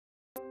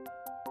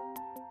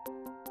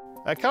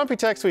At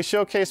Computex, we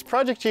showcase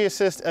Project G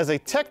Assist as a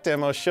tech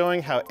demo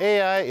showing how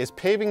AI is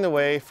paving the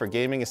way for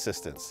gaming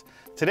assistants.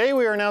 Today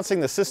we are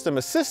announcing the System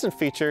Assistant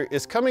feature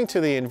is coming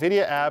to the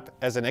NVIDIA app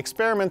as an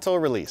experimental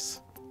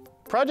release.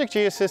 Project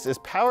G Assist is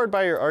powered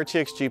by your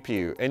RTX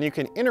GPU, and you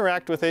can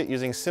interact with it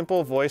using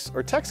simple voice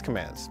or text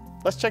commands.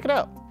 Let's check it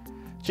out.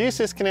 G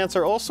Assist can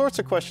answer all sorts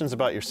of questions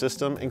about your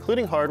system,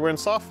 including hardware and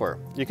software.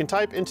 You can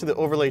type into the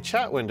overlay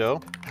chat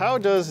window, how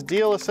does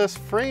DLSS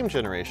frame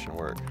generation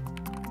work?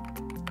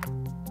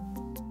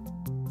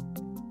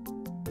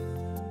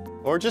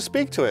 Or just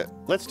speak to it.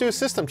 Let's do a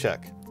system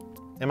check.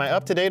 Am I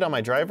up to date on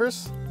my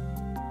drivers?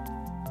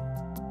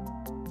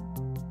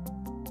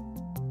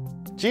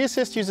 G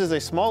Assist uses a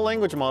small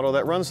language model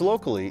that runs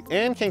locally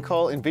and can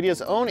call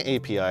NVIDIA's own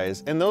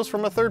APIs and those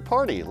from a third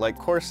party like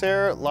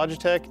Corsair,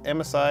 Logitech,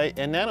 MSI,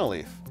 and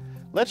Nanoleaf.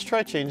 Let's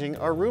try changing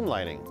our room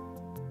lighting.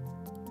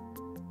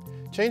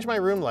 Change my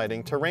room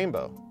lighting to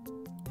rainbow.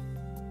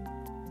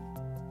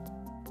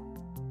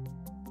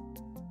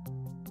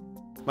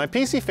 My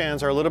PC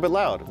fans are a little bit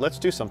loud. Let's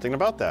do something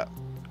about that.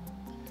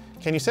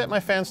 Can you set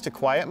my fans to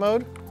quiet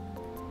mode?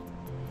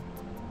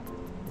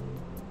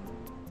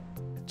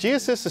 G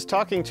Assist is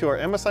talking to our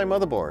MSI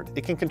motherboard.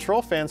 It can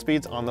control fan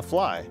speeds on the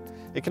fly.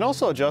 It can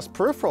also adjust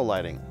peripheral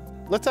lighting.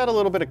 Let's add a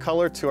little bit of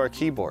color to our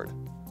keyboard.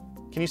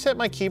 Can you set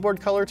my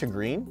keyboard color to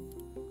green?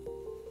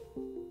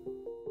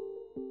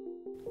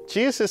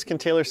 G Assist can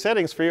tailor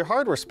settings for your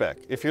hardware spec.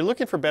 If you're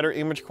looking for better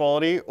image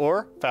quality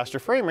or faster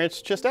frame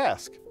rates, just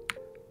ask.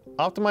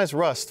 Optimize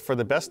Rust for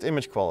the best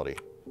image quality.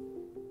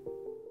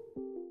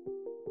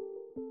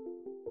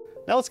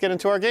 Now let's get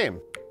into our game.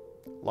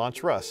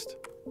 Launch Rust.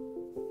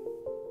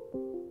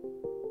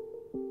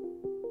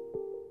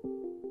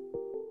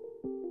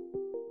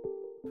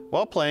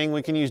 While playing,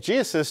 we can use G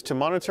Assist to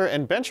monitor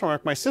and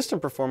benchmark my system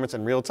performance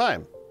in real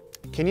time.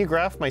 Can you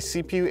graph my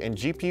CPU and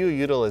GPU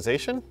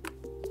utilization?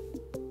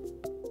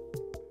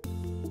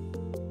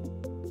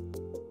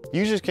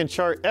 Users can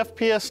chart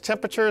FPS,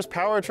 temperatures,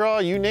 power draw,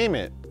 you name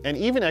it, and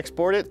even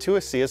export it to a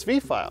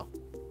CSV file.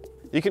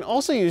 You can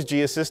also use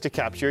G Assist to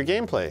capture your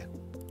gameplay.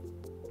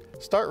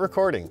 Start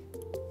recording.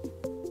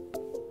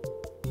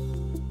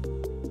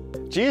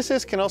 G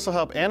Assist can also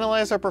help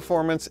analyze our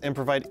performance and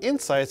provide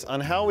insights on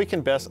how we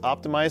can best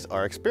optimize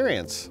our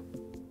experience.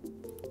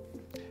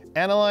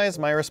 Analyze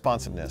my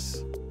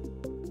responsiveness.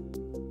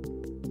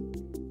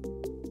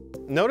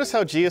 Notice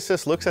how G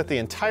Assist looks at the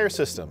entire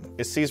system.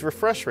 It sees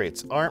refresh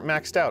rates aren't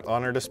maxed out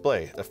on our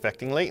display,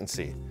 affecting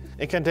latency.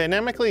 It can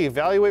dynamically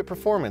evaluate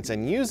performance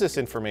and use this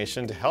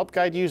information to help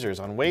guide users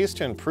on ways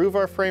to improve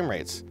our frame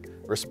rates,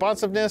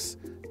 responsiveness,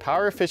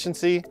 power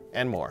efficiency,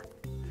 and more.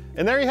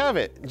 And there you have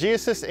it. G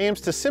Assist aims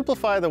to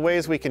simplify the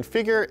ways we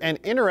configure and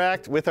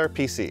interact with our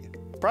PC.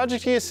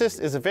 Project G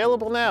Assist is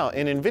available now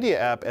in NVIDIA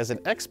app as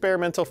an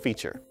experimental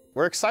feature.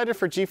 We're excited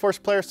for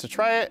GeForce players to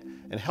try it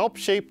and help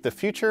shape the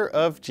future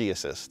of G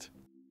Assist.